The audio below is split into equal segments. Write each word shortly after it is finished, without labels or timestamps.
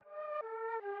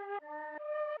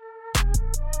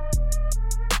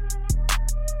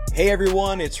Hey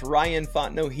everyone, it's Ryan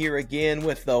Fontenot here again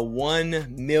with the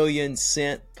 1 Million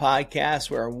Cent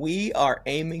podcast, where we are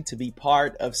aiming to be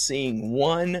part of seeing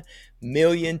 1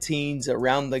 million teens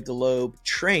around the globe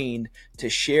trained to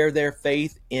share their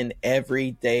faith in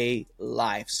everyday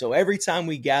life. So every time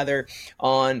we gather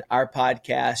on our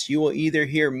podcast, you will either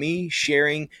hear me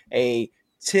sharing a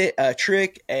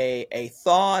trick, a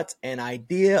thought, an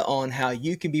idea on how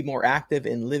you can be more active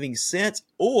in living sense,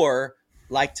 or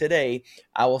like today,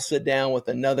 I will sit down with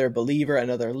another believer,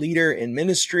 another leader in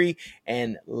ministry,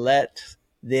 and let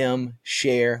them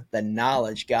share the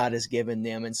knowledge God has given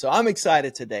them. And so I'm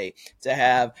excited today to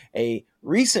have a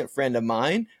recent friend of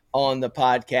mine on the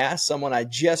podcast, someone I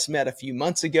just met a few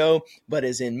months ago, but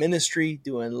is in ministry,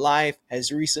 doing life,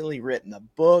 has recently written a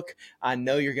book. I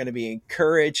know you're going to be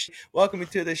encouraged. Welcome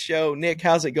to the show. Nick,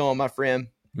 how's it going, my friend?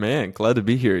 Man, glad to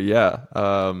be here. Yeah.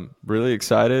 Really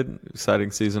exciting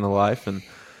season of life. And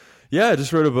yeah, I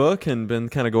just wrote a book and been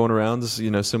kind of going around, just,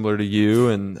 similar to you,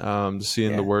 and just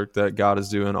seeing the work that God is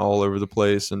doing all over the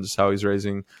place, and just how he's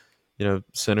raising,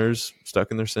 sinners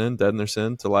stuck in their sin, dead in their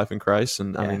sin, to life in Christ.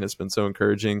 And I mean, it's been so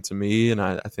encouraging to me, and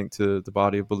I think to the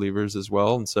body of believers as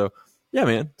well. And so, yeah,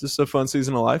 man, just a fun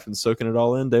season of life and soaking it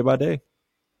all in day by day.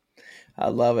 I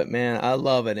love it, man. I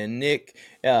love it. And Nick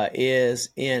is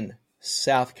in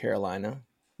South Carolina,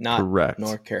 not Correct.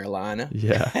 North Carolina.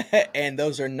 Yeah. And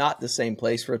those are not the same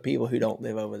place for people who don't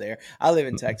live over there. I live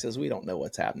in Texas. We don't know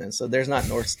what's happening. So there's not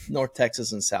North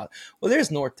Texas and South. Well, there's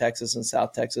North Texas and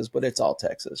South Texas, but it's all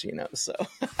Texas, so.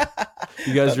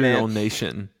 You guys are your own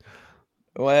nation.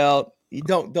 Well, you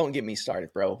don't get me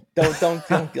started, bro. Don't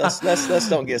let's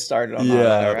don't get started on all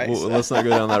that, right? Well, let's not go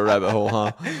down that rabbit hole,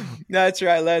 huh? That's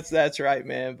right. That's right,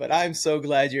 man. But I'm so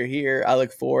glad you're here. I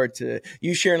look forward to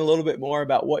you sharing a little bit more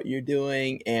about what you're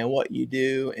doing and what you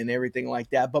do and everything like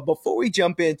that. But before we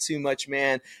jump in too much,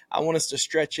 man, I want us to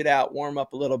stretch it out, warm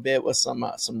up a little bit with some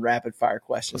rapid fire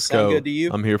questions. Let's Sound go. Good to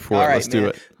you? I'm here for all it. Right, Let's man. do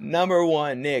it. Number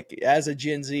one, Nick, as a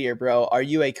Gen Zer, bro, are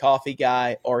you a coffee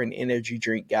guy or an energy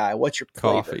drink guy? What's your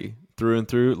flavor? Coffee. Through and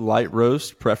through, light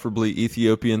roast, preferably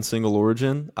Ethiopian single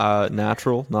origin,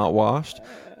 natural, not washed,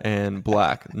 and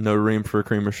black, no room for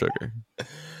cream or sugar.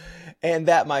 And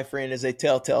that, my friend, is a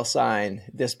telltale sign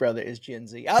this brother is Gen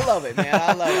Z. I love it, man.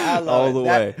 I love it. All the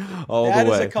way. That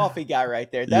is a coffee guy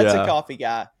right there. That's a coffee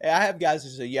guy. I have guys who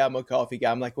say, yeah, I'm a coffee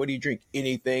guy. I'm like, what do you drink?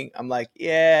 Anything? I'm like,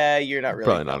 yeah, you're not really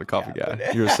probably not a coffee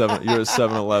guy. You're a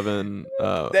 7-Eleven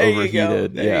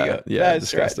overheated. There you go. Yeah,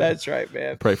 that's right. That's right,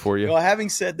 man. Pray for you. Well, having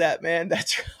said that, man,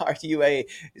 are you a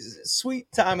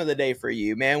sweet time of the day for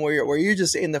you, man, where you're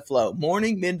just in the flow?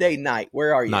 Morning, midday, night.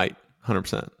 Where are you? Night.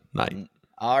 100% night.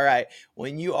 All right.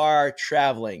 When you are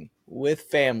traveling with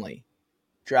family,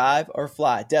 drive or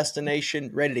fly,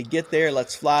 destination, ready to get there,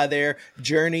 let's fly there,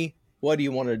 journey, what do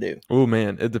you want to do? Oh,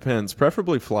 man, it depends.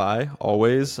 Preferably fly,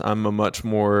 always. I'm a much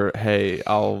more, hey,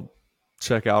 I'll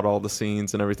check out all the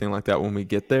scenes and everything like that when we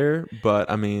get there.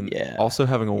 But, I mean, also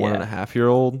having a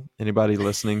 1.5-year-old, anybody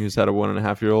listening who's had a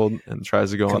 1.5-year-old and tries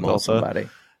to go on Delta,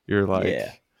 you're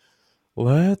like...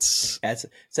 It's a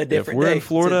different day. If we're in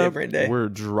Florida, we're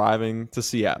driving to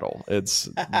Seattle. It's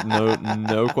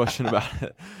no question about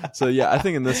it. So, yeah, I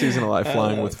think in this season of life,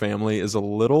 flying with family is a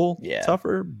little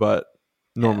tougher, but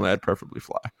normally I'd preferably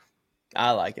fly.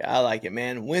 I like it,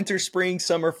 man. Winter, spring,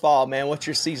 summer, fall, man. What's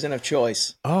your season of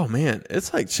choice? Oh, man,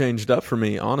 it's like changed up for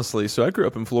me, honestly. So I grew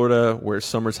up in Florida where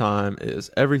summertime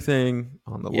is everything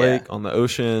on the lake, on the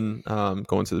ocean,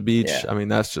 going to the beach. Yeah. I mean,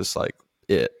 that's just like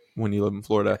it when you live in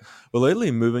Florida. But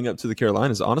lately, moving up to the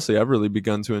Carolinas, honestly, I've really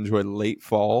begun to enjoy late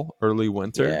fall, early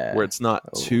winter, where it's not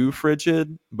too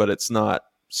frigid, but it's not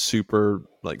super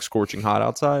like scorching hot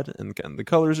outside, and the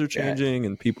colors are changing,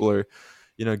 and people are,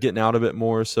 getting out a bit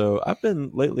more. So I've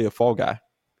been lately a fall guy.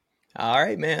 All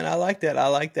right, man. I like that.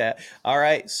 All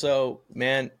right. So,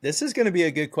 man, this is going to be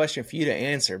a good question for you to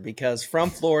answer, because from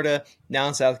Florida, now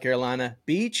in South Carolina,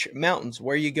 beach, mountains,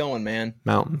 where are you going, man?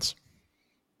 Mountains.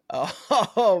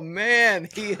 Oh, man,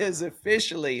 he has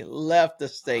officially left the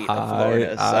state of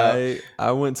Florida.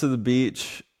 I went to the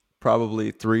beach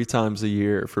probably 3 times a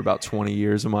year for about 20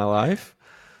 years of my life.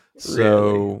 So,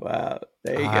 really? Wow.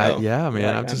 There you go. Yeah,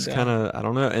 man, I'm just kind of, I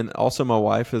don't know. And also my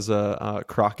wife is a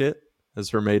Crockett as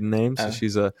her maiden name. So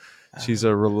she's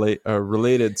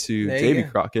related to Davy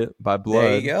Crockett by blood.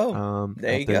 There you go.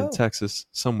 There you go. In Texas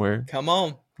somewhere. Come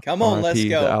on. Let's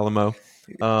go. The Alamo.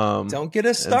 Don't get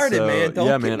us started, man.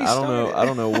 I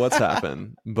don't know what's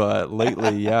happened, but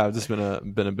lately, I've just been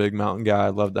a big mountain guy. I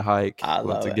love to hike. I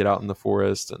love to get out in the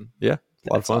forest, and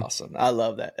a lot of fun. Awesome. I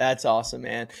love that. That's awesome,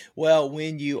 man. Well,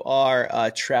 when you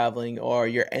are traveling or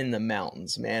you're in the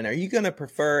mountains, man, are you going to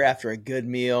prefer after a good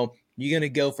meal You gonna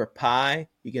go for pie?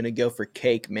 You gonna go for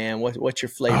cake, man? What's your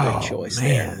favorite choice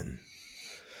there?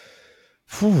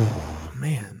 Whew,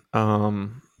 man.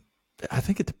 I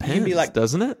think it depends,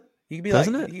 doesn't it? You can be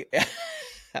doesn't it?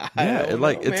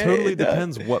 It totally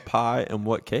depends what pie and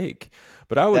what cake.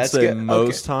 But I would say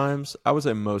most times I'm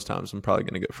probably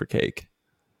going to go for cake.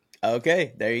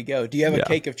 Okay, there you go. Do you have a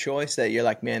cake of choice that you're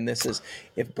like, man, this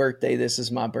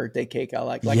is my birthday cake I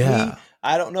like?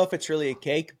 I don't know if it's really a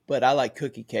cake, but I like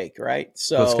cookie cake, right?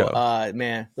 So, let's go.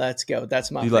 Man, let's go.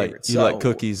 That's my favorite. You like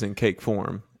cookies in cake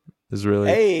form.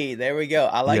 Hey, there we go.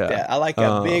 I like that. I like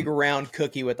a big round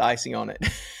cookie with icing on it.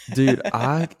 Dude,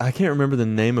 I can't remember the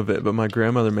name of it, but my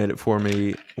grandmother made it for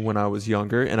me when I was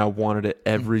younger, and I wanted it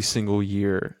every single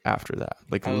year after that.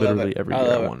 Like literally every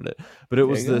year I wanted it. But it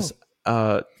was this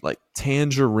like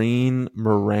tangerine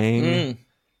meringue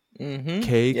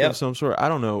cake of some sort. I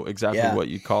don't know exactly what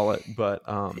you call it, but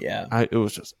it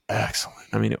was just excellent.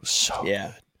 I mean, it was so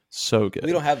good. So good.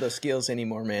 We don't have those skills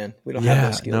anymore, man. We don't have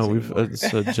those skills anymore. It's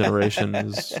a generation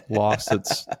has lost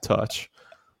its touch.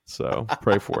 So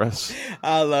pray for us.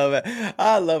 I love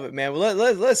it, man. Well,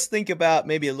 let's think about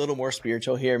maybe a little more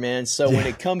spiritual here, man. So when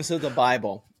it comes to the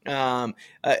Bible,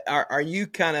 are you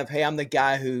kind of, hey, I'm the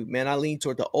guy who, man, I lean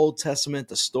toward the Old Testament,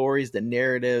 the stories, the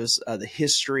narratives, the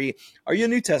history. Are you a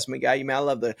New Testament guy?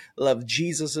 I love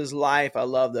Jesus's life. I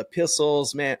love the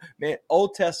epistles, man,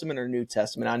 Old Testament or New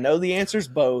Testament? I know the answer is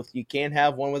both. You can't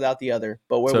have one without the other,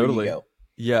 but where would you go?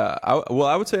 Yeah.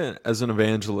 I would say as an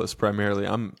evangelist, primarily,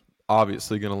 I'm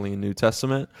obviously going to lean New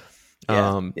Testament.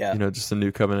 Just the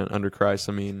new covenant under Christ.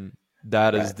 I mean,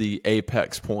 that is the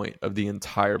apex point of the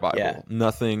entire Bible. Yeah.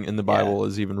 Nothing in the Bible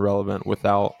is even relevant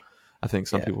without, I think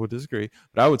some people would disagree,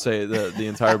 but I would say the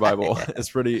entire Bible is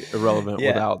pretty irrelevant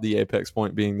without the apex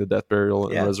point being the death, burial,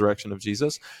 and resurrection of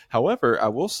Jesus. However, I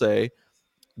will say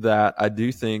that I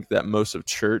do think that most of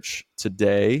church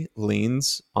today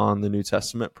leans on the New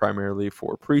Testament primarily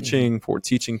for preaching, for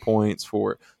teaching points,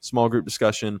 for small group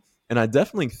discussion. And I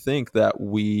definitely think that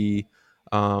we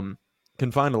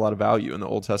can find a lot of value in the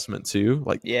Old Testament too,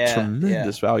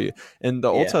 tremendous value. And the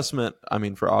Old Testament, I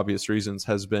mean, for obvious reasons,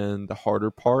 has been the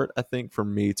harder part, I think, for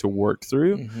me to work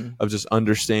through of just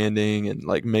understanding and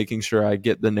like making sure I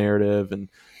get the narrative and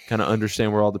kind of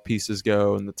understand where all the pieces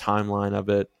go and the timeline of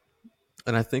it.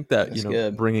 And I think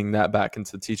that, bringing that back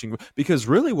into teaching, because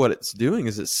really what it's doing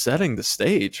is it's setting the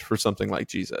stage for something like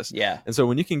Jesus. Yeah. And so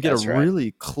when you can get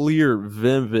really clear,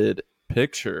 vivid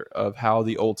picture of how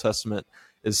the Old Testament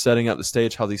is setting up the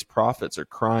stage, how these prophets are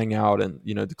crying out and,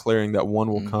 declaring that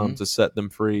one will come to set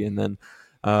them free. And then,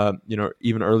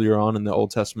 even earlier on in the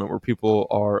Old Testament where people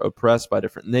are oppressed by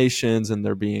different nations and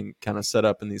they're being kind of set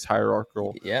up in these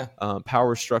hierarchical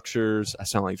power structures. I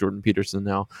sound like Jordan Peterson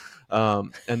now.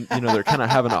 And they're kind of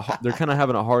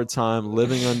having a hard time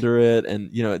living under it. And,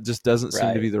 it just doesn't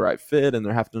seem to be the right fit. And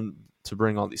they're having to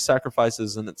bring all these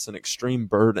sacrifices, and it's an extreme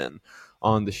burden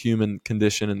on the human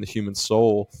condition and the human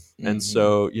soul. And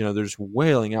so, there's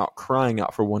wailing out, crying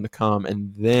out for one to come.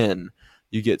 And then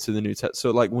you get to the New Testament.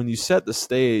 So like when you set the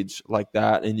stage like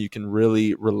that and you can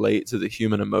really relate to the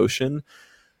human emotion,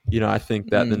 I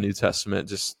think that the New Testament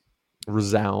just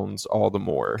resounds all the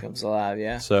more. Comes alive,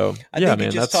 yeah. So I think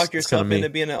you just talked yourself into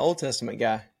being an Old Testament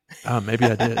guy. Maybe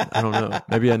I did. I don't know.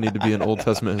 Maybe I need to be an Old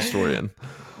Testament historian.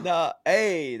 No,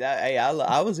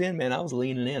 I was in, man. I was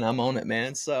leaning in. I'm on it,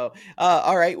 man. So,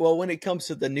 all right. Well, when it comes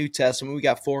to the New Testament, we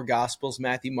got 4 Gospels: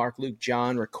 Matthew, Mark, Luke,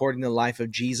 John, recording the life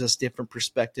of Jesus, different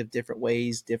perspective, different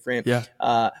ways, different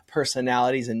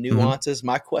personalities and nuances.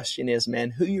 My question is, man,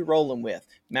 who you rolling with?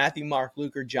 Matthew, Mark,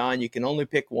 Luke, or John? You can only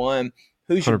pick one.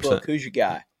 Who's your 100%. Book? Who's your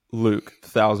guy? Luke,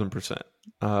 1,000%.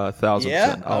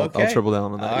 1,000%. I'll triple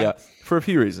down on that. Right. Yeah, for a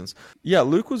few reasons. Yeah,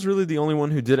 Luke was really the only one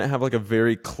who didn't have like a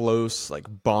very close, like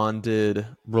bonded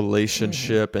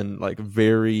relationship and like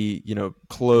very,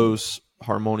 close,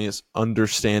 harmonious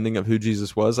understanding of who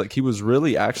Jesus was. Like he was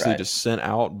really actually just sent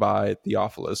out by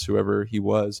Theophilus, whoever he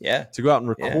was, to go out and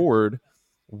record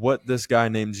what this guy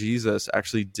named Jesus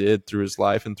actually did through his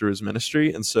life and through his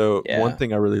ministry. And so one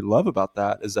thing I really love about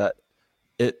that is that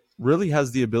it really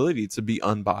has the ability to be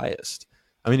unbiased.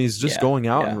 I mean, he's just going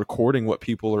out and recording what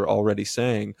people are already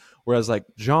saying. Whereas like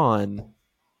John,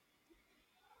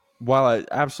 while I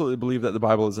absolutely believe that the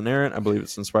Bible is inerrant, I believe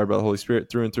it's inspired by the Holy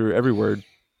Spirit through and through, every word.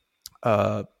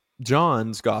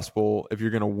 John's gospel, if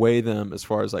you're going to weigh them as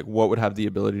far as like what would have the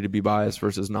ability to be biased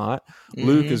versus not,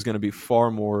 Luke is going to be far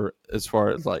more as far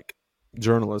as like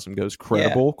journalism goes,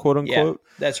 credible, quote unquote.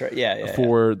 That's right.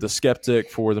 For the skeptic,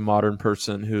 for the modern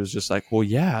person who's just like, well,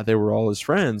 yeah, they were all his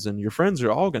friends, and your friends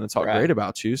are all going to talk great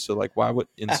about you. So like, why would?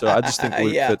 And so I just think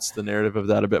Luke fits the narrative of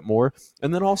that a bit more.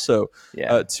 And then also,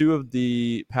 two of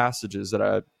the passages that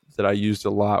I used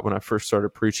a lot when I first started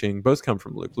preaching both come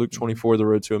from Luke. Luke 24, the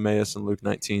road to Emmaus, and Luke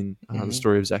 19, the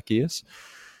story of Zacchaeus.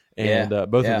 And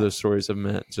both of those stories have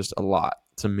meant just a lot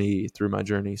to me through my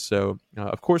journey. So,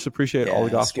 of course, appreciate all the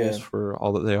Gospels for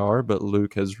all that they are, but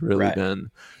Luke has really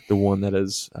been the one that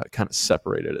has kind of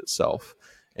separated itself.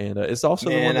 And it's also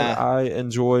the one that I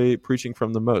enjoy preaching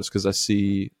from the most, because I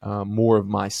see more of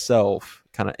myself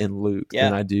kind of in Luke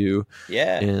than I do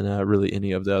in really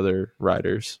any of the other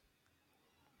writers.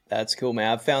 That's cool,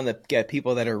 man. I've found that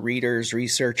people that are readers,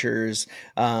 researchers,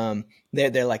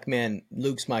 they're like, man,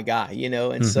 Luke's my guy, you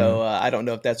know? And so I don't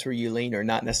know if that's where you lean, or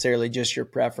not necessarily just your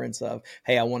preference of,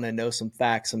 hey, I want to know some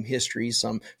facts, some history,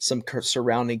 some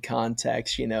surrounding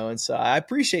context, you know? And so I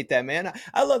appreciate that, man.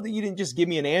 I love that you didn't just give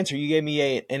me an answer. You gave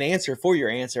me an answer for your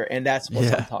answer. And that's what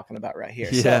I'm talking about right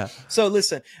here. So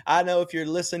listen, I know if you're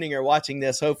listening or watching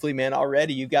this, hopefully, man,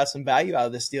 already you've got some value out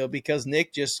of this deal, because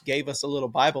Nick just gave us a little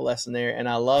Bible lesson there. And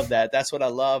I love that. That's what I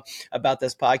love about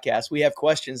this podcast. We have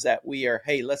questions that we are,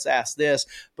 hey, let's ask this,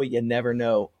 but you never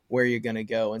know where you're going to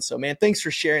go. And so, man, thanks for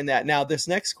sharing that. Now, this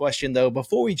next question, though,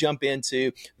 before we jump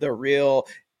into the real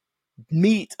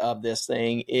meat of this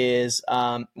thing, is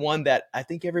one that I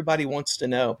think everybody wants to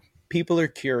know. People are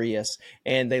curious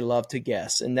and they love to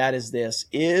guess. And that is this: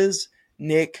 is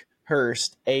Nick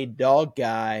Hurst a dog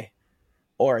guy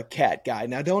or a cat guy?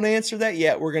 Now, don't answer that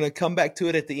yet. We're going to come back to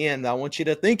it at the end. I want you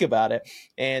to think about it.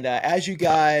 And as you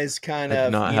guys kind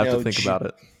of, have to think about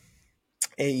it.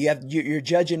 And you're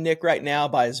judging Nick right now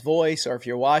by his voice, or if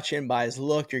you're watching by his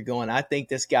look, you're going, I think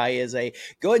this guy is a,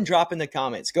 go ahead and drop in the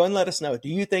comments. Go ahead and let us know. Do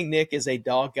you think Nick is a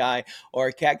dog guy or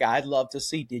a cat guy? I'd love to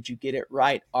see, did you get it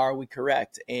right? Are we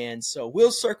correct? And so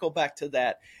we'll circle back to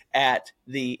that at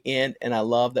the end. And I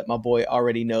love that my boy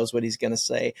already knows what he's going to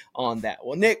say on that.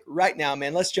 Well, Nick, right now,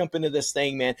 man, let's jump into this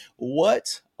thing, man.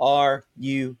 What are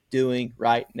you doing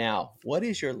right now? What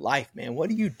is your life, man? What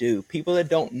do you do? People that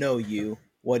don't know you,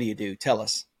 what do you do? Tell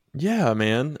us. Yeah,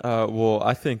 man. Well,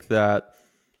 I think that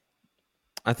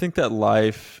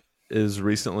life is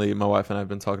recently, my wife and I have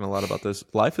been talking a lot about this.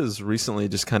 Life is recently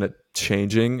just kind of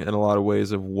changing in a lot of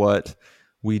ways of what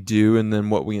we do and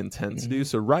then what we intend to do.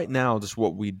 So right now, just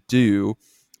what we do,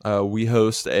 we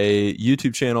host a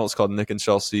YouTube channel. It's called Nick and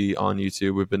Chelsea on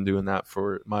YouTube. We've been doing that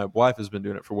my wife has been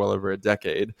doing it for well over a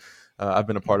decade. I've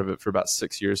been a part of it for about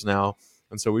 6 years now.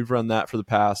 And so we've run that for the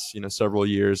past, several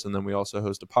years. And then we also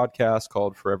host a podcast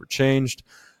called Forever Changed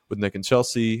with Nick and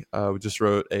Chelsea. We just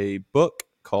wrote a book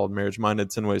called Marriage Minded,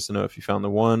 10 Ways to Know If You Found the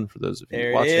One. For those of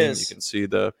you watching, you can see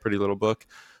the pretty little book.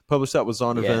 Published that with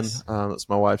Zondervan. That's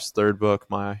my wife's third book,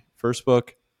 my first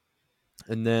book.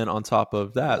 And then on top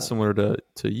of that, similar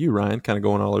to you, Ryan, kind of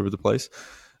going all over the place,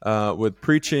 with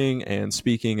preaching and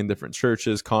speaking in different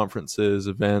churches, conferences,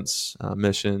 events,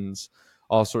 missions,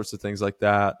 all sorts of things like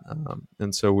that.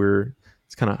 And so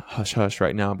it's kind of hush hush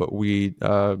right now, but we,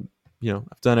 I've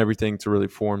done everything to really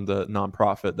form the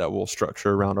nonprofit that will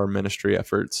structure around our ministry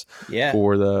efforts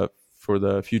for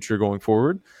the future going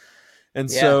forward.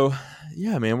 And so,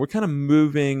 man, we're kind of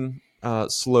moving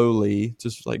slowly,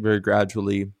 just like very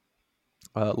gradually,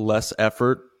 less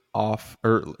effort on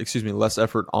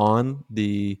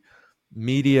the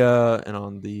media and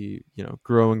on the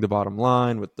growing the bottom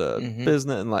line with the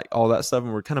business and like all that stuff,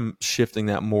 and we're kind of shifting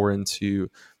that more into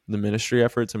the ministry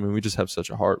efforts. I mean, we just have such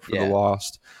a heart for the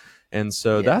lost, and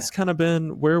so that's kind of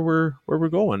been where we're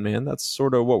going, man. That's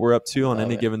sort of what we're up to on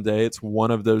any given day. It's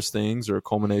one of those things, or a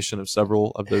culmination of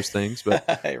several of those things, but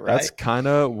that's kind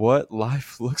of what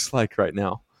life looks like right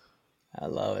now. I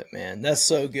love it, man. That's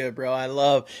so good, bro. I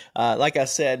love, like I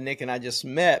said, Nick and I just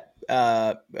met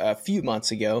a few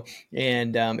months ago,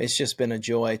 and it's just been a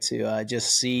joy to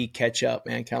just catch up,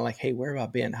 man. Kind of like, hey, where have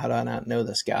I been? How do I not know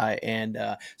this guy? And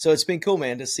so it's been cool,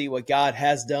 man, to see what God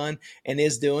has done and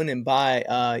is doing. And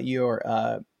by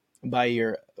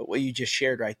your what you just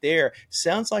shared right there,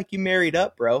 sounds like you married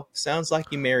up, bro. Sounds like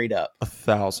you married up.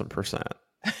 1,000%.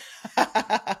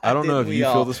 I don't know if you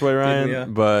feel this way,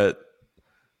 Ryan, but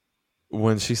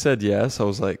when she said yes, I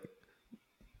was like,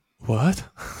 what?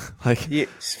 Like,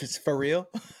 it's for real?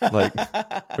 Like,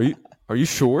 are you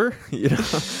sure?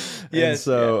 Yes. And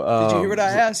so, did you hear what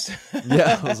I asked?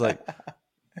 I was like,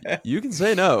 you can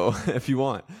say no if you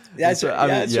want. That's right.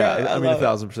 I mean,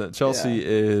 1,000%. Chelsea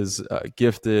is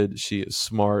gifted. She is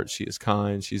smart. She is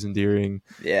kind. She's endearing.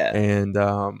 Yeah. And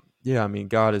I mean,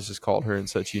 God has just called her in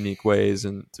such unique ways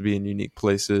and to be in unique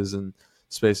places and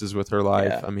spaces with her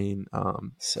life. Yeah. I mean,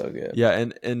 so good. Yeah.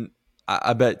 And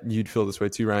I bet you'd feel this way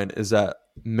too, Ryan, is that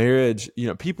marriage,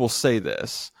 people say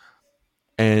this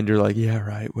and you're like, yeah,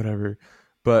 right, whatever.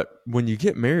 But when you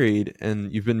get married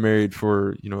and you've been married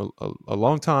for, a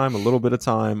long time, a little bit of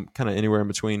time, kind of anywhere in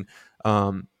between,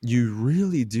 you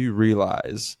really do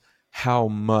realize how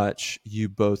much you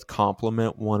both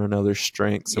complement one another's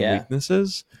strengths and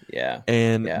weaknesses. Yeah.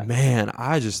 And man,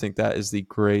 I just think that is the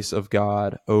grace of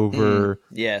God over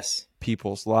yes.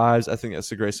 people's lives. I think that's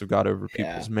the grace of God over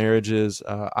people's marriages.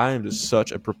 I am just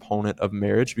such a proponent of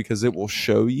marriage because it will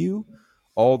show you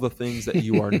all the things that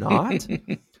you are not,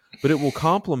 but it will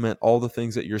complement all the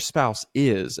things that your spouse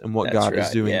is and what God is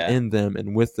doing in them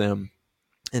and with them,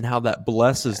 and how that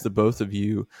blesses the both of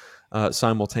you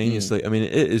simultaneously. I mean,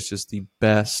 it is just the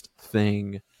best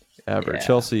thing ever.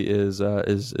 Chelsea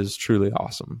is truly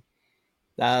awesome.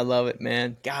 I love it,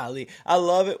 man. Golly. I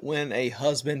love it when a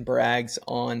husband brags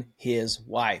on his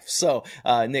wife. So,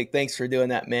 Nick, thanks for doing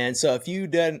that, man. So if you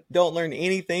don't learn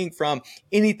anything from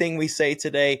anything we say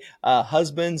today,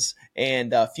 husbands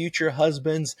and future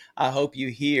husbands, I hope you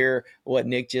hear what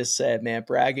Nick just said, man.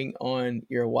 Bragging on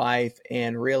your wife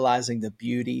and realizing the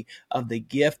beauty of the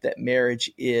gift that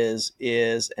marriage is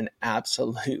an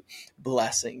absolute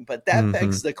blessing. But that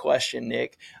begs the question,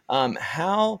 Nick,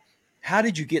 how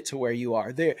did you get to where you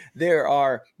are? There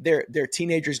are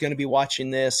teenagers going to be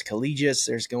watching this, collegiates.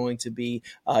 There's going to be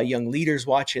young leaders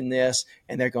watching this,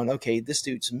 and they're going, okay, this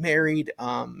dude's married,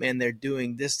 and they're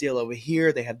doing this deal over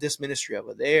here. They have this ministry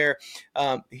over there.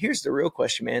 Here's the real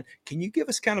question, man. Can you give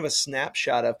us kind of a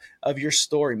snapshot of your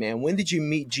story, man? When did you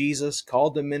meet Jesus?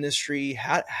 Called the ministry?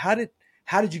 How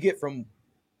did you get from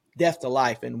death to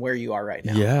life and where you are right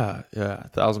now? Yeah,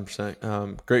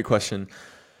 1,000%. Great question.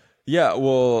 Yeah,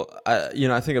 well, I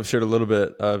think I've shared a little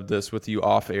bit of this with you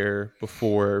off air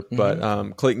before,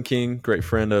 but Clayton King, great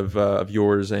friend of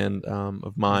yours and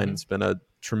of mine, has been a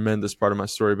tremendous part of my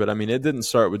story. But I mean, it didn't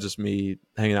start with just me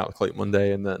hanging out with Clayton one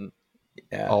day and then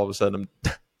all of a sudden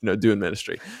I'm doing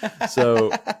ministry.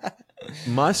 So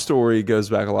my story goes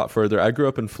back a lot further. I grew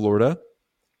up in Florida,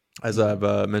 as I've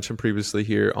mentioned previously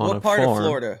here, on a farm. What part of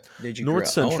Florida did you grow up? North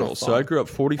Central. So I grew up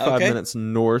 45 minutes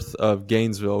north of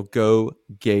Gainesville. Go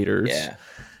Gators. Yeah.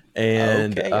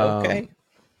 And I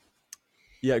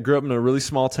grew up in a really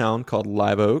small town called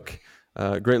Live Oak.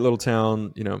 Great little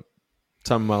town,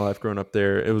 time of my life growing up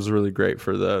there. It was really great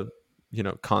for the,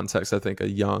 context I think a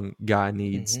young guy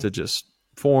needs to just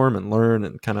form and learn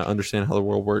and kind of understand how the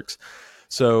world works.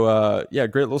 So,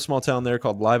 great little small town there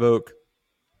called Live Oak.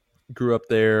 Grew up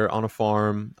there on a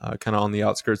farm, kind of on the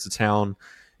outskirts of town.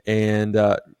 And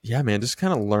just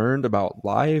kind of learned about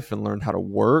life and learned how to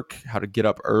work, how to get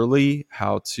up early,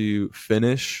 how to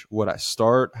finish what I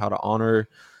start, how to honor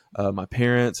my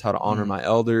parents, how to honor my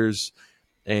elders,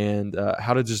 and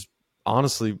how to just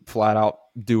honestly flat out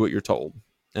do what you're told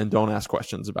and don't ask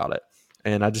questions about it.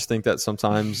 And I just think that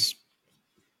sometimes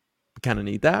we kind of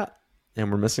need that. And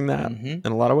we're missing that in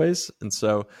a lot of ways. And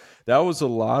so that was a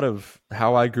lot of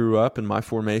how I grew up in my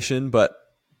formation. But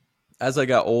as I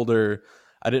got older,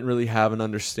 I didn't really have an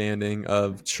understanding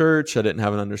of church. I didn't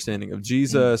have an understanding of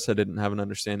Jesus. I didn't have an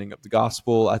understanding of the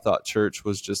gospel. I thought church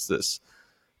was just this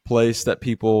place that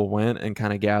people went and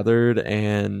kind of gathered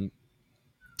and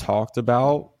talked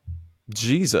about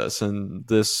Jesus and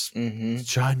this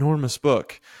ginormous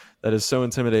book that is so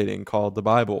intimidating called the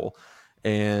Bible.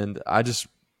 And I just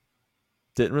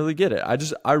didn't really get it.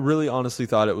 I really honestly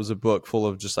thought it was a book full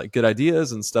of just like good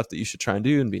ideas and stuff that you should try and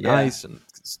do and be nice and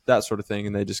that sort of thing.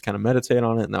 And they just kind of meditate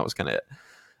on it. And that was kind of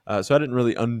it. So I didn't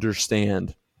really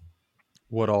understand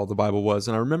what all the Bible was.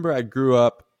 And I remember I grew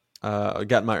up, I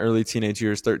got in my early teenage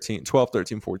years, 12,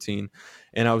 13, 14.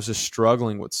 And I was just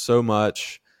struggling with so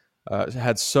much,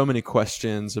 had so many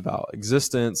questions about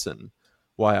existence and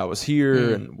why I was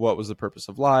here and what was the purpose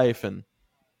of life. And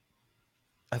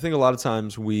I think a lot of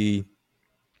times we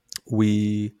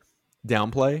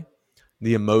downplay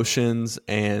the emotions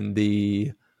and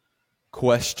the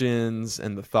questions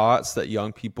and the thoughts that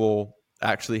young people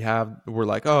actually have. We're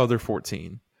like, oh, they're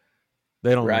 14.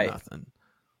 They don't know nothing.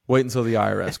 Wait until the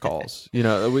IRS calls. We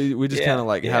just kind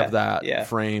of have that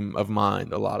frame of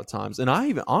mind a lot of times. And I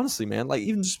even, honestly, man, like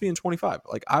even just being 25,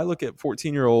 like I look at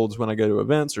 14-year-olds when I go to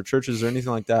events or churches or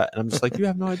anything like that. And I'm just like, you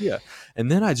have no idea. And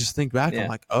then I just think back, I'm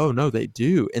like, oh no, they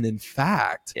do. And in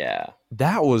fact,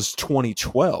 that was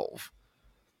 2012.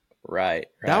 Right.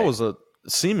 That was a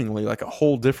seemingly like a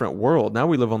whole different world. Now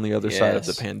we live on the other side of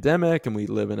the pandemic and we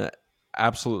live in an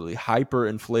absolutely hyper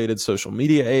inflated social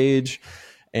media age.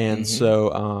 And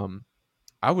so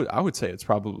I would say it's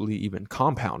probably even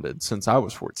compounded since I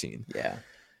was 14. Yeah.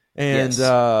 And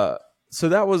so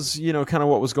that was, kind of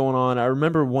what was going on. I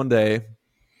remember one day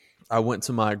I went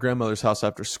to my grandmother's house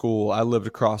after school. I went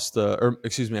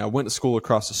to school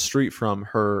across the street from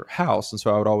her house. And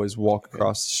so I would always walk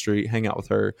across the street, hang out with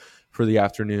her for the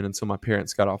afternoon until my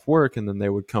parents got off work. And then they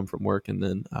would come from work and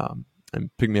then, and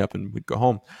pick me up and we'd go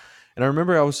home. And I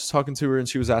remember I was just talking to her and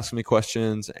she was asking me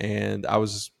questions and I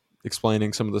was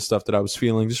explaining some of the stuff that I was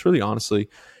feeling just really honestly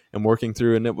and working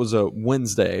through. And it was a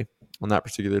Wednesday on that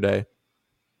particular day.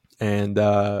 And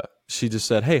she just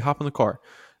said, "Hey, hop in the car."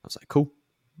 I was like, "Cool.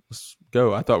 Let's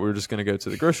go." I thought we were just going to go to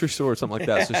the grocery store or something like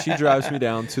that. So she drives me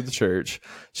down to the church.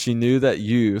 She knew that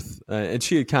youth, and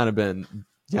she had kind of been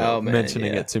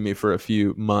mentioning it to me for a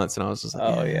few months. And I was just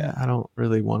like, I don't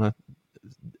really want to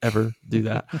ever do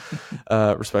that,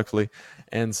 respectfully.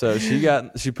 And so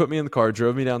she put me in the car,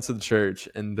 drove me down to the church,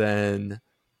 and then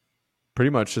pretty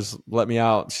much just let me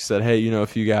out. She said, "Hey, a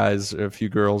few guys or a few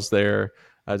girls there,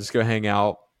 just go hang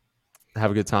out,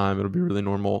 have a good time. It'll be really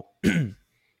normal."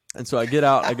 And so I get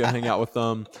out, I go hang out with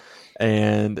them,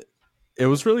 and it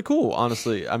was really cool,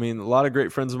 honestly. I mean, a lot of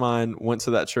great friends of mine went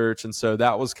to that church, and so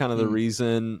that was kind of the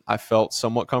reason I felt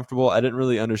somewhat comfortable. I didn't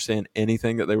really understand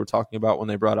anything that they were talking about when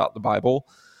they brought out the Bible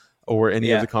or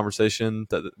any of the conversation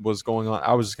that was going on.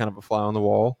 I was just kind of a fly on the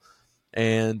wall,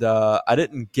 and I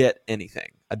didn't get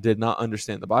anything. I did not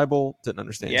understand the Bible, didn't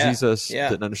understand Jesus,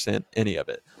 didn't understand any of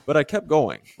it. But I kept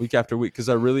going week after week because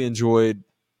I really enjoyed,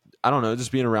 I don't know,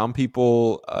 just being around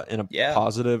people in a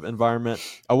positive environment.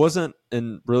 I wasn't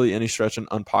in really any stretch an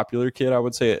unpopular kid, I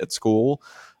would say, at school.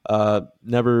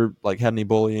 Never had any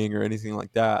bullying or anything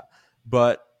like that.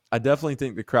 But I definitely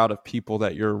think the crowd of people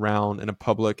that you're around in a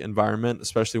public environment,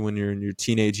 especially when you're in your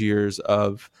teenage years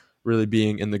of really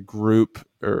being in the group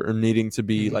or needing to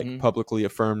be publicly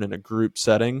affirmed in a group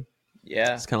setting.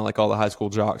 Yeah. It's kind of like all the high school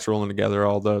jocks rolling together,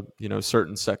 all the,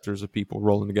 certain sectors of people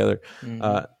rolling together.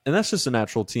 And that's just a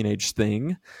natural teenage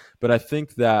thing. But I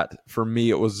think that for me,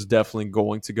 it was definitely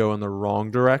going to go in the wrong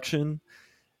direction.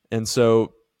 And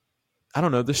so, I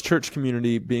don't know, this church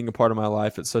community being a part of my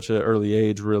life at such an early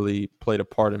age really played a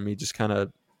part in me just kind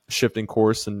of shifting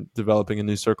course and developing a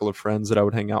new circle of friends that I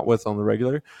would hang out with on the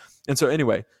regular. And so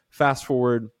anyway, fast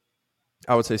forward,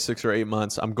 I would say 6 or 8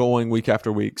 months. I'm going week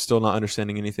after week, still not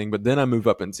understanding anything. But then I move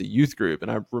up into youth group.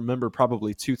 And I remember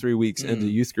probably 2-3 weeks into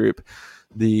youth group,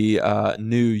 the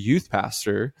new youth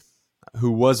pastor,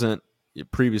 who wasn't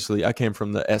previously, I came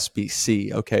from the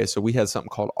SBC. Okay, so we had something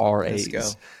called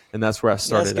RAs. And that's where I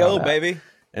started. Let's go, baby.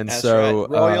 And that's so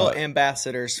right. Royal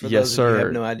ambassadors, for those of you who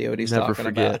have no idea what he's talking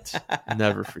about.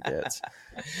 Never forget.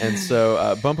 And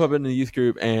so bump up into the youth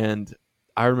group, and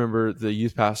I remember the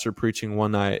youth pastor preaching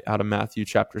one night out of Matthew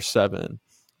chapter 7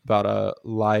 about a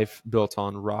life built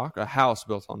on rock, a house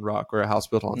built on rock, or a house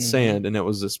built on sand. And it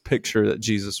was this picture that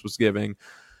Jesus was giving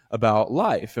about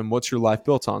life and what's your life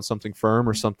built on, something firm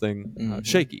or something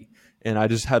shaky. And I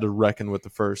just had to reckon with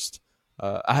for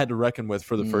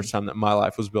the first time that my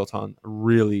life was built on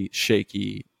really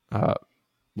shaky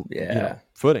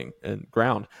footing and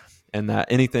ground, and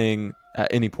that anything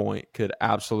at any point could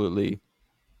absolutely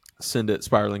send it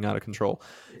spiraling out of control.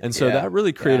 And so that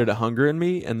really created a hunger in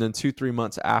me. And then 2-3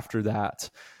 months after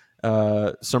that,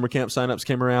 summer camp signups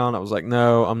came around. I was like,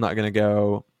 no, I'm not going to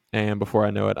go. And before I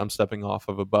know it, I'm stepping off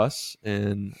of a bus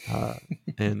in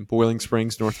Boiling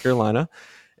Springs, North Carolina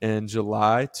in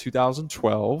July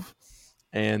 2012.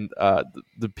 And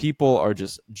the people are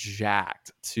just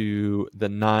jacked to the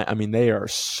nine. I mean, they are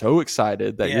so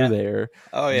excited that you're there.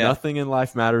 Oh, yeah. Nothing in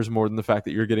life matters more than the fact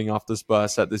that you're getting off this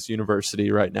bus at this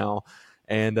university right now.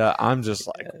 And I'm just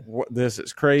like, this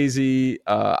is crazy.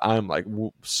 I'm like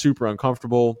super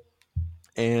uncomfortable.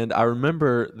 And I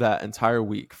remember that entire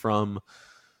week from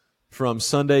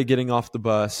Sunday getting off the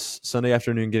bus, Sunday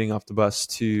afternoon getting off the bus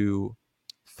to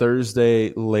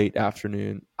Thursday late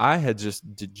afternoon, I had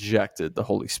just dejected the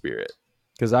Holy Spirit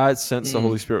because I had sensed the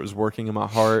Holy Spirit was working in my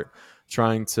heart,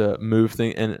 trying to move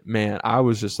things. And man, I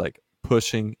was just like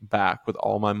pushing back with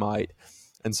all my might.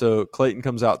 And so Clayton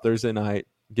comes out Thursday night,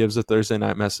 gives a Thursday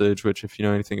night message, which if you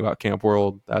know anything about Camp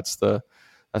World, that's the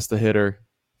hitter.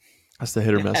 That's the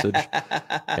hitter message.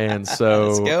 And so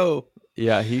let's go.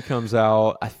 Yeah, he comes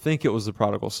out. I think it was the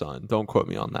prodigal son. Don't quote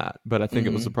me on that, but I think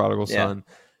it was the prodigal son.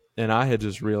 And I had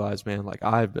just realized, man, like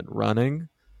I've been running.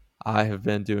 I have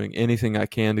been doing anything I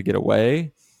can to get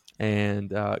away. And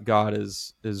God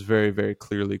is very, very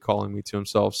clearly calling me to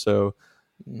himself. So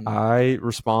I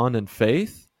respond in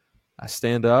faith. I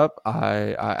stand up.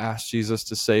 I ask Jesus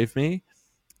to save me.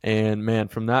 And man,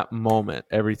 from that moment,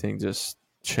 everything just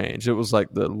changed. It was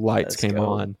like the lights came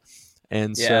on.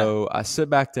 And so I sit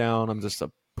back down. I'm just a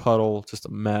puddle, just a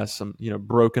mess. I'm,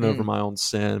 broken over my own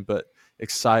sin, but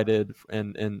excited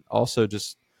and also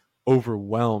just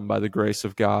overwhelmed by the grace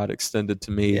of God extended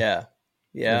to me. Yeah.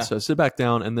 Yeah. And so I sit back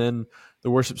down, and then the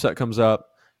worship set comes up,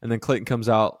 and then Clayton comes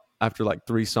out after like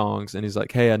 3 songs, and he's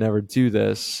like, "Hey, I never do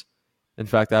this. In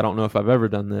fact, I don't know if I've ever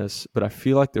done this, but I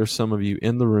feel like there's some of you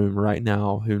in the room right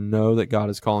now who know that God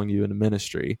is calling you into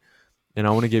ministry, and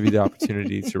I want to give you the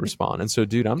opportunity to respond." And so,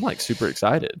 dude, I'm like super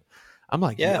excited. I'm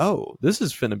like, yo, this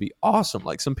is finna be awesome.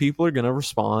 Like, some people are gonna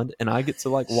respond, and I get to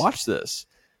like watch this.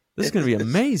 This is gonna be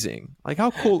amazing. Like,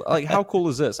 how cool! Like, how cool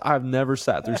is this? I've never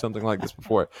sat through something like this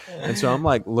before. And so I'm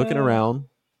like looking around,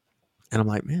 and I'm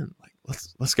like, man, like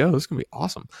let's go. This is gonna be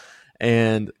awesome.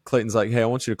 And Clayton's like, hey, I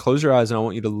want you to close your eyes, and I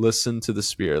want you to listen to the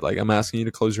Spirit. Like, I'm asking you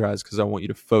to close your eyes because I want you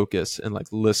to focus and like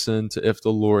listen to if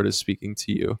the Lord is speaking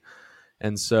to you.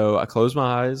 And so I close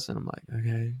my eyes, and I'm like,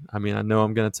 okay. I mean, I know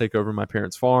I'm going to take over my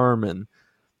parents' farm and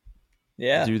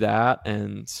do that.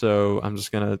 And so I'm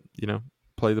just going to,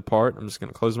 play the part. I'm just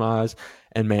going to close my eyes.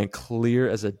 And man, clear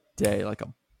as a day, like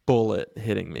a bullet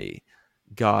hitting me,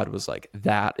 God was like,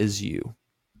 that is you.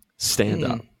 Stand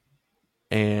up.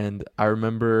 And I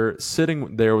remember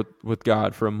sitting there with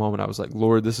God for a moment. I was like,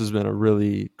 Lord, this has been a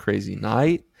really crazy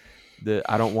night. That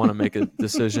I don't want to make a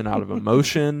decision out of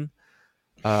emotion.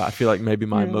 I feel like maybe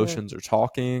my emotions are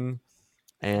talking,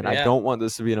 and I don't want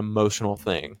this to be an emotional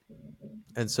thing.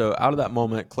 And so out of that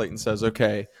moment, Clayton says,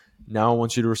 okay, now I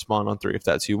want you to respond on 3. If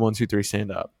that's you, 1, 2, 3,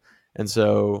 stand up. And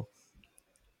so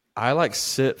I like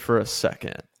sit for a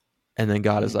second, and then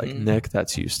God is like, Nick,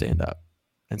 that's you, stand up.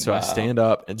 And so I stand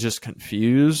up and just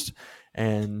confused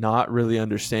and not really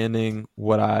understanding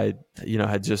what I,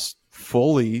 had just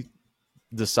fully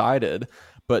decided,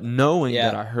 but knowing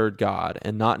that I heard God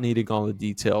and not needing all the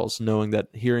details, knowing that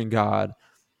hearing God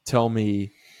tell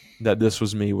me that this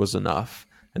was me was enough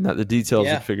and that the details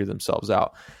would figure themselves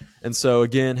out. And so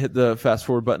again, hit the fast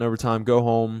forward button over time, go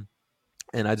home,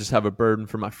 and I just have a burden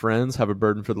for my friends, have a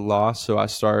burden for the lost. So I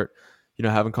start,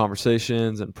 having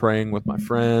conversations and praying with my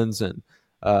friends and,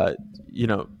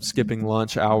 skipping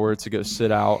lunch hour to go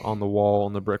sit out on the wall,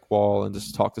 on the brick wall, and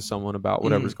just talk to someone about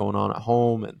whatever's going on at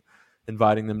home, and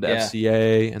inviting them to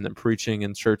FCA, and then preaching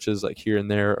in churches like here and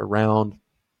there around.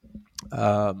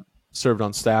 Served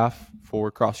on staff for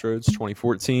Crossroads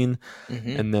 2014,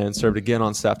 and then served again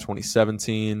on staff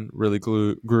 2017. Really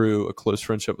grew a close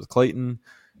friendship with Clayton,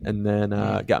 and then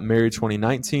got married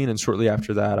 2019. And shortly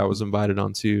after that, I was invited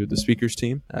onto the speakers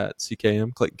team at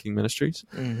CKM, Clayton King Ministries.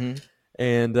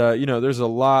 And, there's a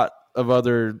lot of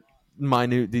other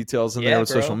minute details in there with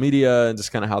social media and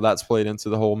just kind of how that's played into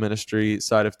the whole ministry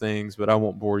side of things, but I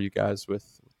won't bore you guys with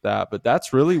that. But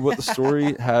that's really what the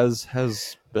story has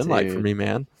been like for me,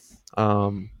 man.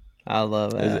 I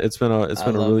love it. It's been a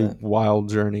really wild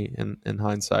journey in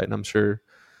hindsight, and I'm sure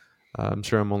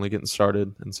I'm only getting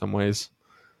started in some ways.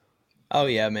 Oh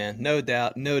yeah, man. No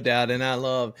doubt. And I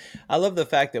love the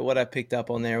fact that what I picked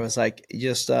up on there was like,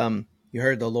 just, you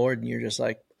heard the Lord and you're just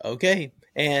like, okay.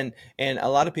 And a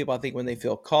lot of people, I think when they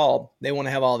feel called, they want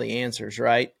to have all the answers,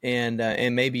 right? And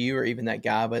maybe you were even that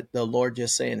guy, but the Lord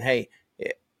just saying, hey,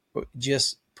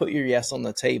 just put your yes on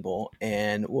the table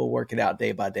and we'll work it out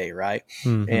day by day. Right.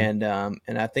 And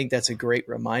I think that's a great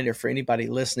reminder for anybody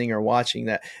listening or watching,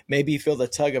 that maybe you feel the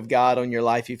tug of God on your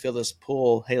life. You feel this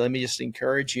pull. Hey, let me just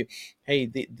encourage you. Hey,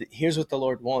 here's what the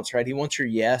Lord wants, right? He wants your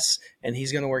yes, and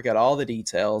he's going to work out all the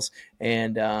details.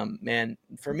 And man,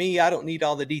 for me, I don't need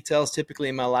all the details typically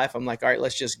in my life. I'm like, all right,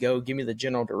 let's just go. Give me the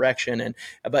general direction.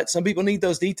 But some people need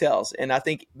those details. And I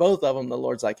think both of them, the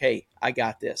Lord's like, hey, I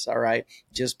got this. All right,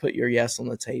 just put your yes on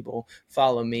the table.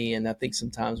 Follow me. And I think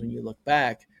sometimes when you look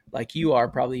back, like you are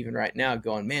probably even right now,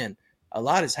 going, man, a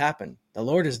lot has happened. The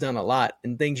Lord has done a lot,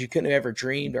 and things you couldn't have ever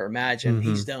dreamed or imagined,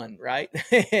 he's done, right?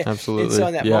 Absolutely. And so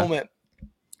in that moment,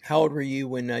 how old were you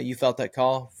when you felt that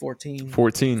call? 14?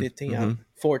 15?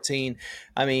 14.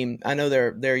 I mean, I know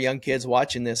there are young kids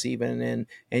watching this even,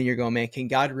 and you're going, man, can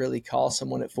God really call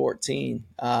someone at 14?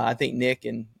 I think Nick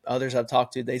and others I've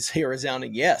talked to, they say a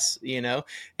resounding yes,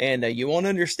 and you won't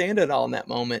understand it all in that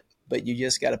moment, but you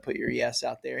just got to put your yes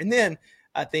out there. And then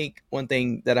I think one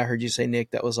thing that I heard you say,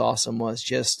 Nick, that was awesome was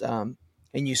just,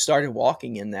 and you started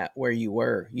walking in that where you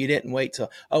were. You didn't wait till,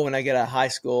 when I get out of high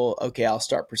school, okay, I'll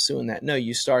start pursuing that. No,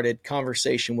 you started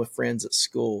conversation with friends at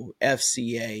school,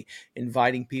 FCA,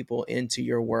 inviting people into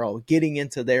your world, getting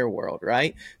into their world,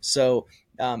 right? So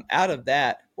out of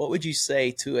that, what would you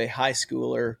say to a high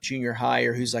schooler, junior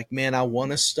higher, who's like, man, I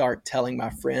want to start telling my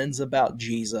friends about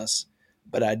Jesus,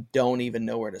 but I don't even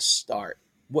know where to start?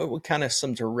 What would kind of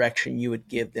some direction you would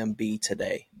give them be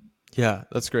today? Yeah,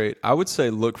 that's great. I would say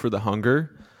look for the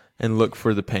hunger and look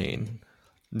for the pain.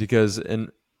 because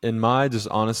in my just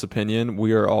honest opinion,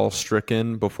 we are all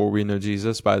stricken before we know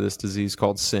Jesus by this disease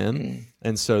called sin.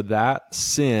 And so that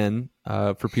sin,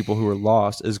 for people who are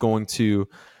lost, is going to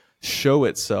show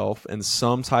itself in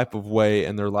some type of way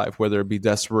in their life, whether it be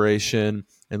desperation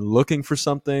and looking for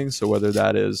something. So whether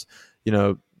that is,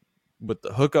 with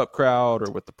the hookup crowd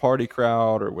or with the party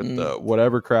crowd or with the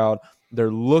whatever crowd,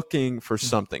 they're looking for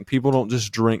something. People don't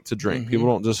just drink to drink. People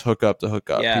don't just hook up to hook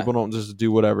up. People don't just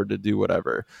do whatever to do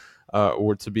whatever,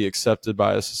 or to be accepted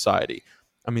by a society.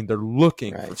 I mean, they're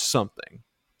looking for something.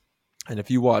 And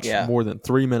if you watch more than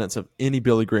 3 minutes of any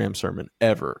Billy Graham sermon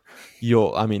ever,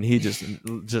 he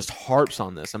just harps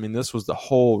on this. I mean, this was the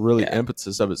whole really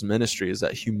impetus of his ministry, is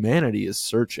that humanity is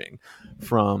searching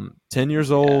from 10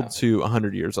 years old to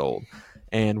 100 years old.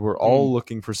 And we're all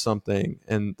looking for something.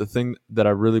 And the thing that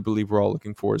I really believe we're all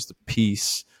looking for is the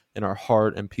peace in our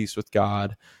heart and peace with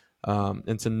God,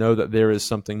 and to know that there is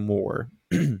something more.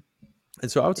 And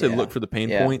so I would say look for the pain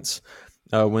points.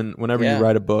 Whenever you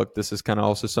write a book, this is kind of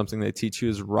also something they teach you,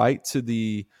 is write to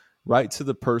the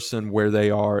person where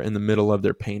they are in the middle of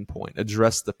their pain point.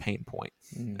 Address the pain point.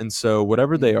 And so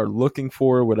whatever they are looking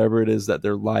for, whatever it is that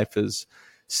their life is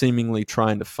seemingly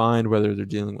trying to find, whether they're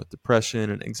dealing with depression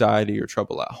and anxiety or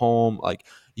trouble at home, like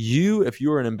if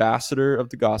you are an ambassador of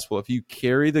the gospel, if you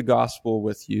carry the gospel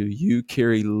with you, you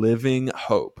carry living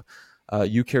hope.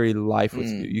 You carry life with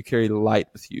you. You carry light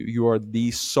with you. You are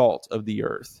the salt of the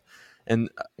earth. And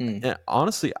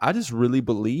honestly, I just really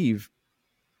believe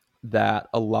that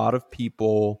a lot of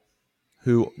people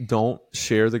who don't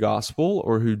share the gospel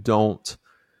or who don't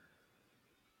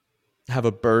have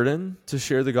a burden to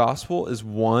share the gospel is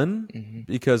one,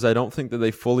 because I don't think that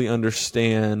they fully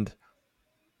understand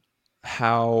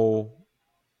how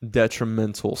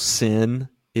detrimental sin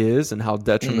is and how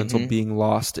detrimental being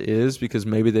lost is, because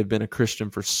maybe they've been a Christian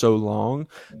for so long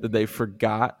that they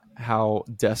forgot how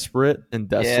desperate and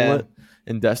desolate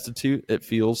and destitute it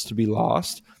feels to be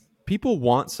lost. People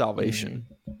want salvation.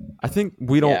 I think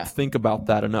we don't think about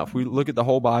that enough. We look at the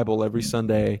whole Bible every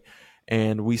Sunday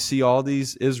and we see all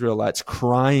these Israelites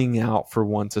crying out for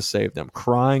one to save them,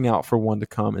 crying out for one to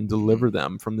come and deliver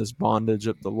them from this bondage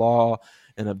of the law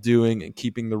and of doing and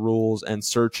keeping the rules and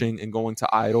searching and going to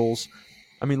idols.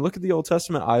 I mean, look at the Old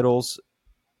Testament idols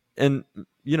and,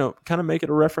 kind of make it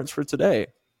a reference for today.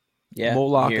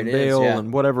 Moloch and Baal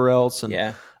and whatever else.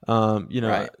 And,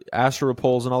 Asherah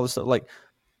poles and all this stuff, like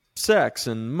sex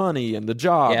and money and the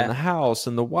job and the house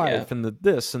and the wife and the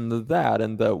this and the that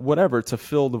and the whatever to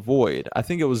fill the void. I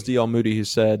think it was D.L. Moody who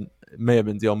said, it may have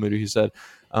been D.L. Moody who said,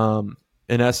 in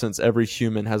essence, every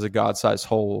human has a God-sized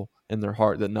hole in their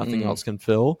heart that nothing else can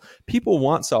fill. People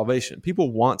want salvation.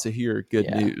 People want to hear good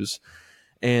news.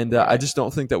 And I just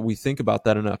don't think that we think about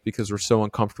that enough because we're so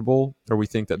uncomfortable, or we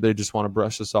think that they just want to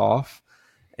brush us off.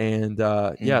 And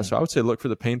so I would say look for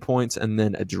the pain points and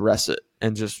then address it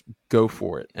and just go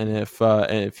for it. And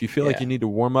if you feel like you need to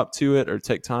warm up to it or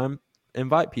take time,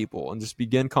 invite people and just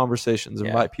begin conversations.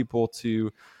 Invite people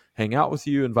to hang out with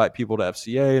you, invite people to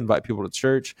FCA, invite people to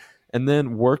church, and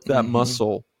then work that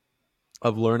muscle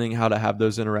of learning how to have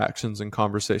those interactions and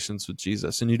conversations with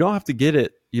Jesus. And you don't have to get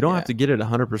it. You don't have to get it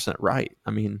 100% right. I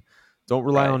mean, don't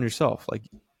rely on yourself. Like,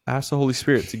 ask the Holy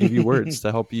Spirit to give you words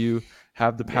to help you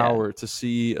have the power to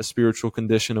see a spiritual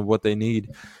condition of what they need.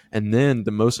 And then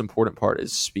the most important part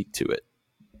is speak to it.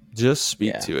 Just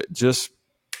speak to it. Just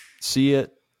see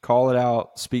it, call it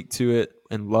out, speak to it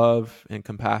in love and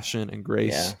compassion and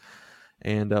grace.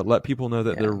 And let people know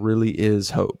that there really is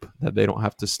hope, that they don't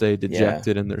have to stay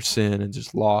dejected in their sin and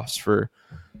just lost for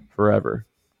forever.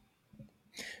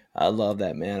 I love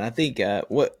that, man. I think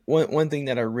one thing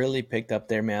that I really picked up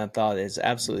there, man, I thought is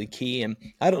absolutely key, and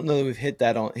I don't know that we've hit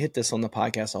this on the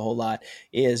podcast a whole lot,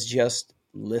 is just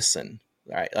listen.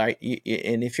 Right.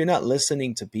 And if you're not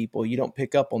listening to people, you don't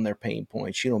pick up on their pain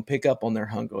points. You don't pick up on their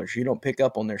hungers. You don't pick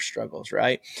up on their struggles.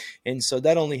 Right. And so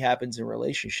that only happens in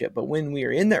relationship. But when we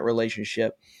are in that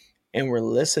relationship and we're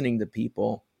listening to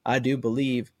people, I do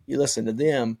believe you listen to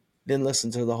them, then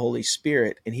listen to the Holy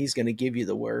Spirit, and he's going to give you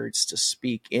the words to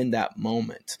speak in that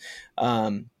moment.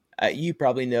 You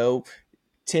probably know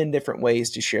 10 different ways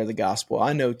to share the gospel.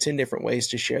 I know 10 different ways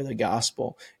to share the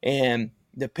gospel. And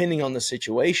depending on the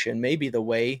situation, maybe the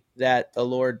way that the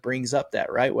Lord brings up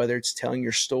that, right? Whether it's telling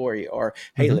your story or,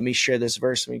 hey, let me share this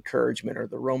verse of encouragement, or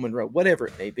the Roman road, whatever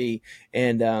it may be.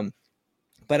 And,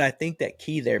 but I think that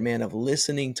key there, man, of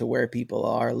listening to where people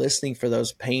are, listening for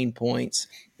those pain points,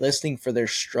 listening for their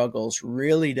struggles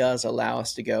really does allow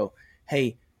us to go,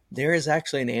 hey, there is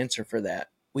actually an answer for that.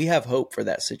 we have hope for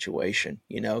that situation,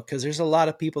 because there's a lot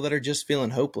of people that are just feeling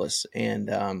hopeless.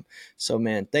 And so,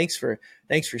 man, thanks for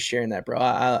sharing that, bro.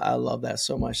 I love that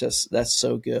so much. That's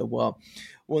so good. Well,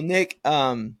 Nick,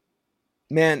 man,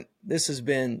 this has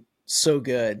been so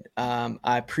good.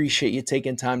 I appreciate you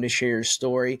taking time to share your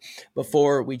story.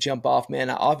 Before we jump off, man,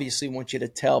 I obviously want you to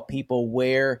tell people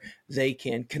where they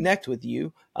can connect with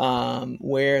you,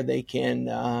 where they can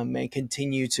and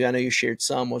continue to. I know you shared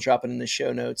some. We'll drop it in the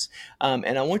show notes.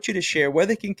 And I want you to share where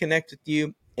they can connect with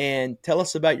you. And tell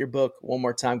us about your book one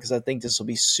more time, because I think this will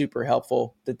be super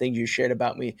helpful. The things you shared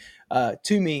about me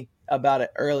to me about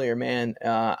it earlier, man.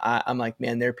 I'm like,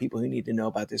 man, there are people who need to know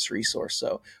about this resource.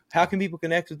 So how can people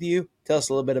connect with you? Tell us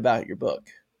a little bit about your book.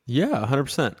 Yeah,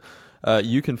 100%.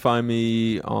 You can find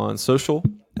me on social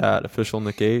at official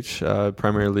Nick H,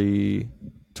 primarily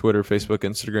Twitter, Facebook,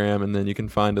 Instagram, and then you can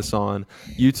find us on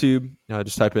YouTube.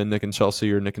 Just type in Nick and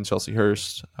Chelsea or Nick and Chelsea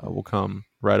Hurst. We'll come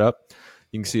right up.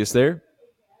 You can see us there.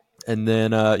 And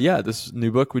then, this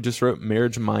new book we just wrote,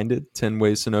 Marriage Minded, 10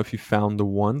 Ways to Know If You Found the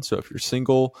One. So if you're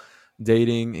single,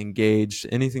 dating, engaged,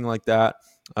 anything like that,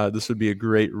 this would be a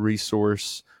great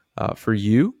resource for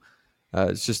you.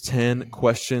 It's just 10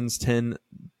 questions, 10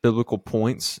 biblical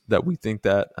points that we think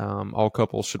that all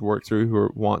couples should work through who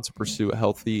want to pursue a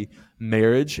healthy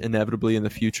marriage inevitably in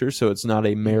the future. So it's not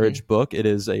a marriage book. It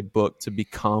is a book to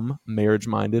become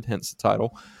marriage-minded, hence the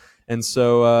title. And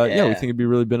so, we think it'd be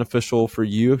really beneficial for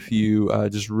you if you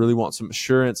just really want some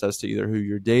assurance as to either who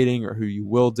you're dating or who you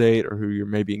will date or who you're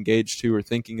maybe engaged to or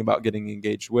thinking about getting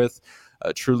engaged with.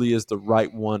 Truly is the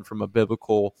right one from a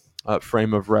biblical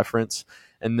frame of reference.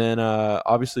 And then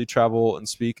obviously travel and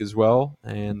speak as well.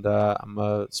 And I'm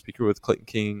a speaker with Clayton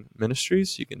King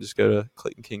Ministries. You can just go to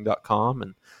claytonking.com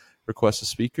and request a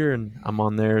speaker, and I'm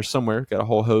on there somewhere. Got a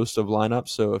whole host of lineups.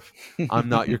 So if I'm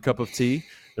not your cup of tea,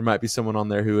 there might be someone on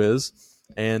there who is.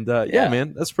 And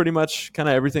man, that's pretty much kind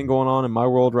of everything going on in my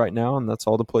world right now. And that's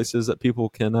all the places that people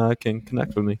can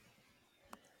connect with me.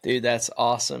 Dude, that's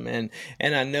awesome. And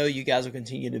I know you guys will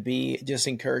continue to be just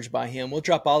encouraged by him. We'll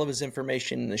drop all of his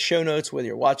information in the show notes, whether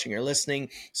you're watching or listening.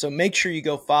 So make sure you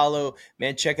go follow,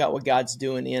 man, check out what God's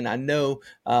doing. And I know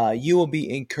you will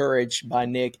be encouraged by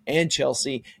Nick and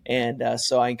Chelsea. And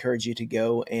so I encourage you to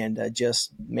go and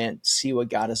just, man, see what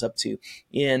God is up to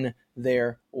in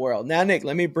their world. Now, Nick,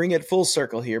 let me bring it full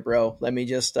circle here, bro. Let me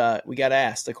just, we got to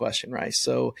ask the question, right?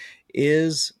 So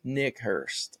is Nick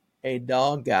Hurst a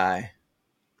dog guy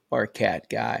or a cat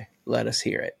guy? Let us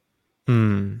hear it.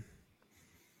 I'm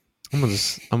gonna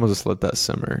just let that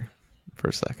simmer for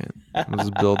a second. I'm gonna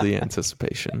just build the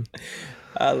anticipation.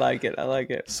 I like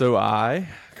it. So I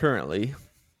currently,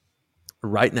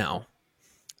 right now,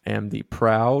 am the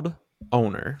proud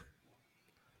owner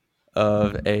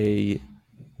of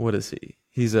what is he?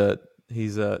 He's a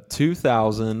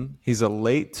 2000. He's a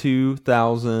late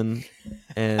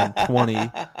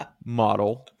 2020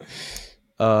 model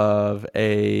of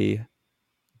a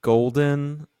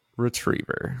golden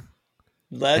retriever.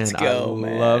 Let's go,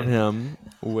 man. I love him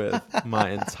with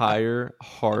my entire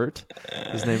heart.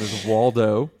 His name is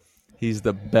Waldo. He's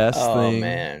the best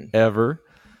thing ever.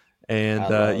 And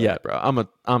bro,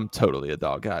 I'm totally a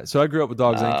dog guy. So I grew up with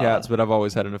dogs and cats, but I've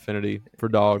always had an affinity for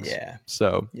dogs. Yeah.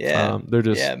 So they're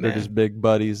just big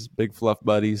buddies, big fluff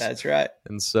buddies. That's right.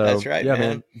 And so that's right,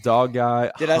 man. Dog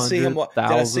guy. Did I see him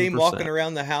walking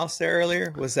around the house there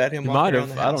earlier? Was that him? Might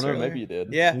have. I don't know. Earlier? Maybe you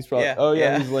did. Yeah. He's probably,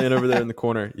 he's laying over there in the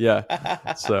corner.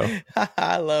 Yeah. So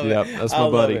I love it. Yeah, that's my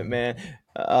buddy. Love it, man.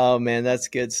 Oh man, that's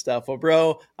good stuff. Well,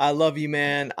 bro, I love you,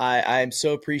 man. I'm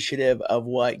so appreciative of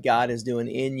what God is doing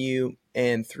in you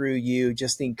and through you,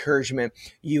 just the encouragement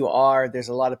you are. There's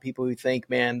a lot of people who think,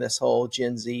 man, this whole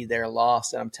Gen Z, they're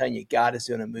lost. And I'm telling you, God is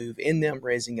doing a move in them,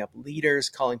 raising up leaders,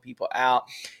 calling people out.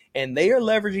 And they are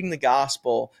leveraging the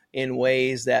gospel in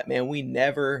ways that, man, we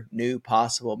never knew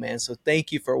possible, man. So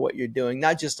thank you for what you're doing,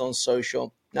 not just on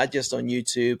social, not just on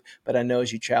YouTube, but I know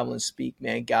as you travel and speak,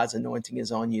 man, God's anointing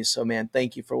is on you. So, man,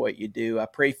 thank you for what you do. I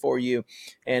pray for you.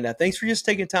 And thanks for just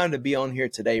taking time to be on here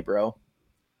today, bro.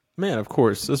 Man, of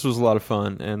course. This was a lot of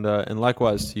fun. And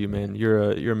likewise to you, man.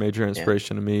 You're a major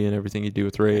inspiration to me and everything you do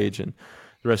with Rage and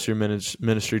the rest of your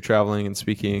ministry, traveling and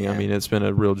speaking. I mean, it's been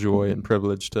a real joy and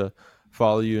privilege to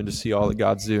follow you and to see all that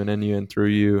God's doing in you and through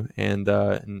you, and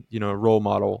you know, a role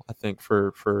model, I think,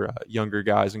 for younger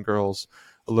guys and girls,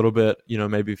 a little bit, you know,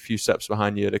 maybe a few steps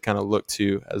behind you to kind of look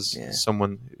to as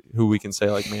someone who we can say,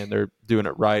 like, man, they're doing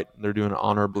it right, and they're doing it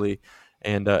honorably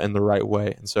and in the right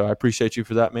way. And so I appreciate you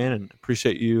for that, man, and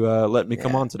appreciate you letting me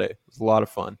come on today. It was a lot of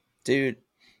fun. Dude,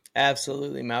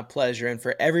 Absolutely, my pleasure. And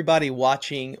for everybody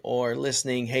watching or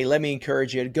listening, hey, let me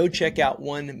encourage you to go check out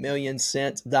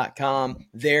 1millioncent.com.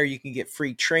 There you can get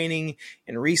free training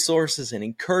and resources and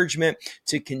encouragement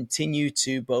to continue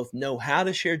to both know how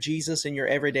to share Jesus in your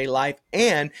everyday life.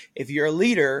 And if you're a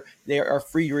leader, there are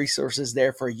free resources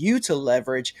there for you to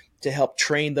leverage to help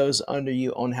train those under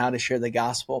you on how to share the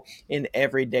gospel in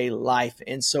everyday life.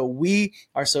 And so we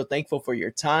are so thankful for your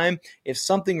time. If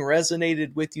something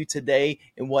resonated with you today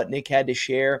in what Nick had to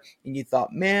share, and you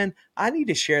thought, man, I need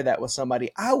to share that with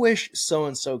somebody. I wish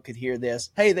so-and-so could hear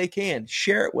this. Hey, they can.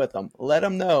 Share it with them. Let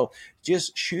them know.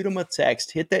 Just shoot them a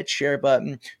text. Hit that share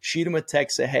button. Shoot them a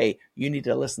text. Say, hey, you need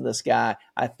to listen to this guy.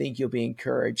 I think you'll be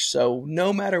encouraged. So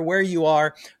no matter where you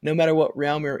are, no matter what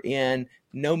realm you're in,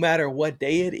 no matter what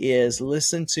day it is,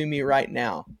 listen to me right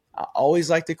now. I always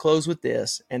like to close with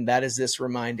this, and that is this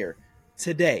reminder.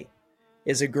 Today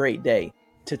is a great day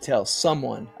to tell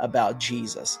someone about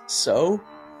Jesus. So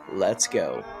let's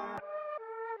go.